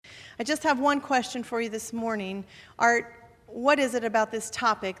I just have one question for you this morning. Art, what is it about this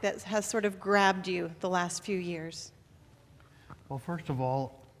topic that has sort of grabbed you the last few years? Well, first of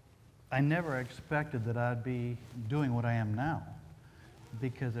all, I never expected that I'd be doing what I am now,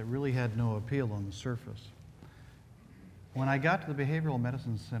 because it really had no appeal on the surface. When I got to the Behavioral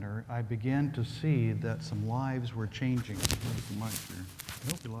Medicine Center, I began to see that some lives were changing.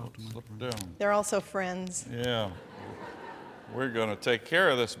 Slip down. They're also friends. Yeah. We're going to take care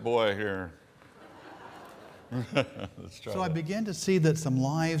of this boy here. Let's try So I that. began to see that some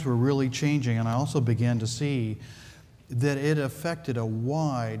lives were really changing, and I also began to see that it affected a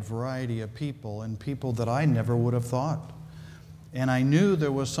wide variety of people, and people that I never would have thought. And I knew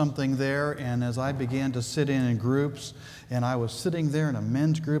there was something there, and as I began to sit in groups, and I was sitting there in a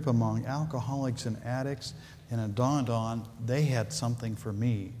men's group among alcoholics and addicts, and it dawned on they had something for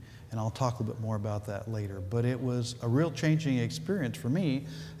me. And I'll talk a little bit more about that later. But it was a real changing experience for me.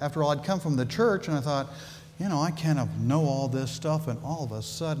 After all, I'd come from the church, and I thought, I kind of know all this stuff, and all of a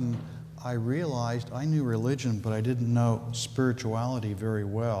sudden, I realized I knew religion, but I didn't know spirituality very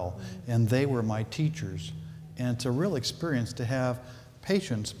well. And they were my teachers. And it's a real experience to have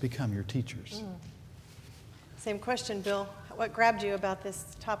patients become your teachers. Same question, Bill. What grabbed you about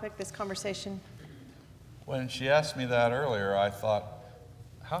this topic, this conversation? When she asked me that earlier, I thought,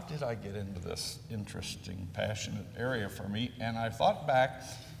 how did I get into this interesting, passionate area for me? And I thought back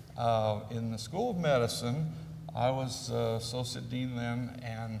in the School of Medicine. I was associate dean then,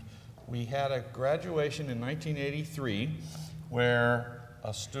 and we had a graduation in 1983 where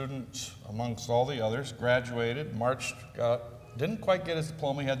a student, amongst all the others, graduated, didn't quite get his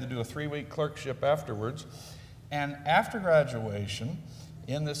diploma. He had to do a 3-week clerkship afterwards. And after graduation,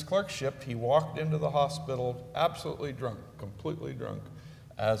 in this clerkship, he walked into the hospital absolutely drunk, completely drunk,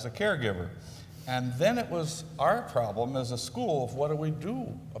 as a caregiver. And then it was our problem as a school of what do we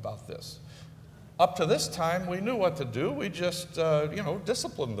do about this? Up to this time, we knew what to do. We just,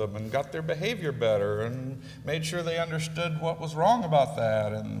 disciplined them and got their behavior better and made sure they understood what was wrong about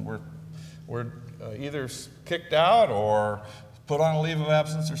that, and were either kicked out or put on a leave of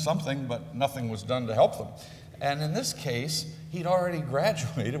absence or something, but nothing was done to help them. And in this case, he'd already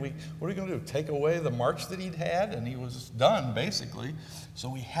graduated. What are we going to do? Take away the marks that he'd had? And he was done, basically. So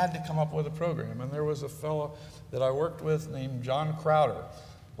we had to come up with a program. And there was a fellow that I worked with named John Crowder.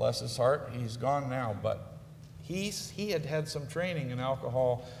 Bless his heart, he's gone now. But he had some training in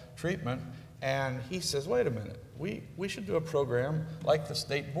alcohol treatment. And he says, wait a minute, we should do a program like the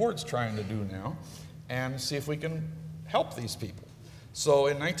state board's trying to do now and see if we can help these people. So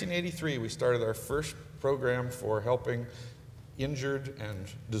in 1983, we started our first program for helping injured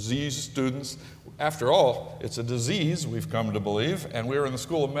and diseased students. After all, it's a disease, we've come to believe, and we were in the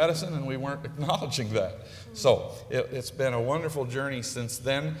School of Medicine and we weren't acknowledging that. So it's been a wonderful journey since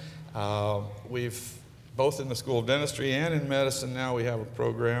then. We've, both in the School of Dentistry and in medicine now, we have a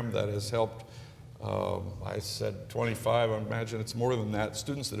program that has helped, I said 25, I imagine it's more than that,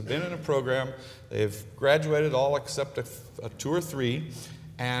 students that have been in a program. They've graduated all except a 2 or 3,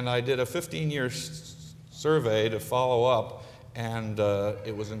 and I did a 15-year survey to follow up, and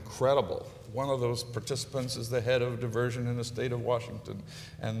it was incredible. One of those participants is the head of diversion in the state of Washington,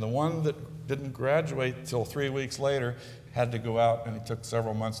 and the one that didn't graduate till 3 weeks later had to go out, and it took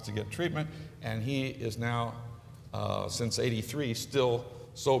several months to get treatment, and he is now, since '83, still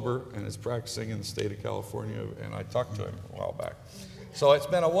sober and is practicing in the state of California, and I talked to him a while back. So it's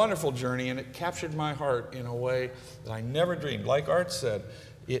been a wonderful journey, and it captured my heart in a way that I never dreamed. Like Art said,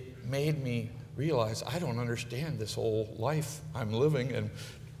 it made me realize I don't understand this whole life I'm living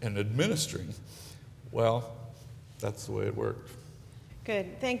and administering. Well, that's the way it worked.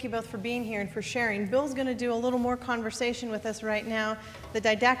 Good. Thank you both for being here and for sharing. Bill's going to do a little more conversation with us right now. The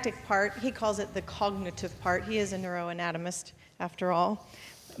didactic part, he calls it the cognitive part. He is a neuroanatomist, after all.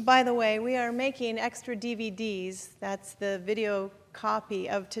 By the way, we are making extra DVDs. That's the video copy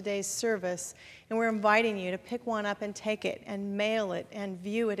of today's service, and we're inviting you to pick one up and take it and mail it and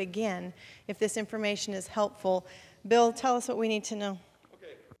view it again if this information is helpful. Bill, tell us what we need to know.